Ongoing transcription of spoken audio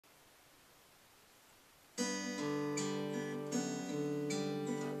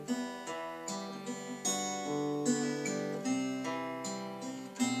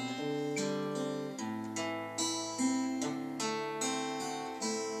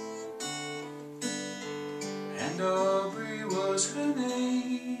Aubrey was her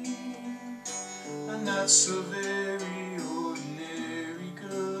name, a not so very ordinary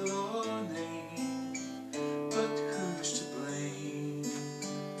girl or name, but who's to blame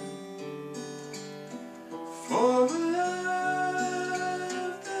for a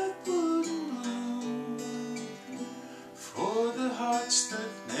love that wouldn't bloom, for the hearts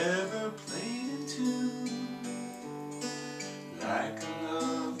that never played a tune, like a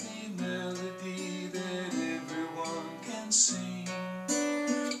lovely melody that everyone can sing.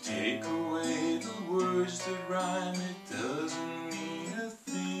 Take away the words that rhyme, it doesn't mean a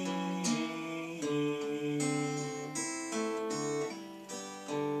thing.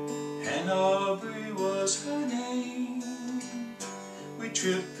 And Aubrey was her name. We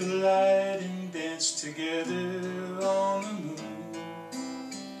tripped the light and danced together on the moon.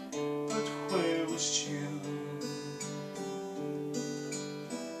 But where was June?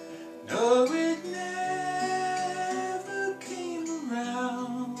 No, it never came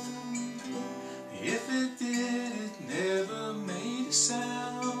around. If it did, it never made a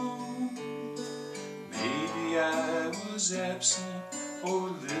sound. Maybe I was absent or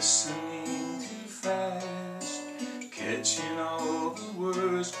listening too fast, catching all the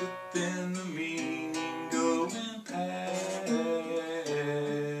words, but then the meaning going past.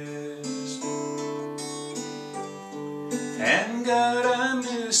 And God, I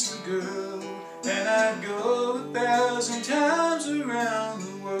miss the girl, and I'd go 1,000 times around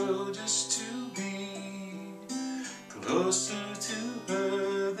the world just to be closer to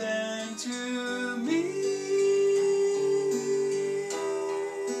her than to me.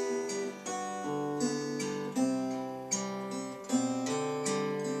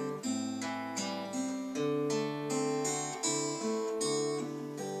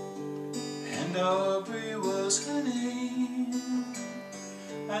 And Aubrey was her name.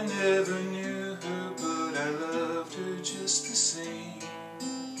 I never knew her, but I loved her just the same.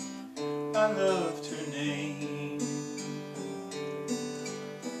 I loved her name.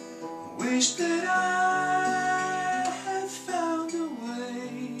 Wish that I had found a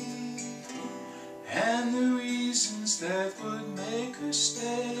way, and the reasons that would make her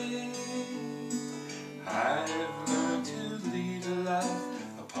stay. I have learned to lead a life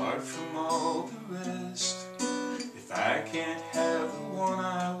apart from all the rest. If I can't have the one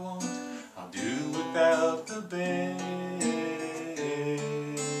I want, I'll do without the best.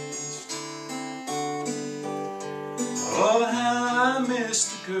 Oh, how I miss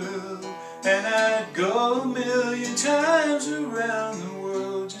the girl, and I'd go 1,000,000 times around the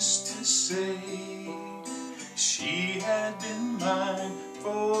world just to say she had been mine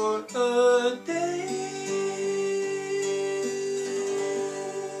for a day.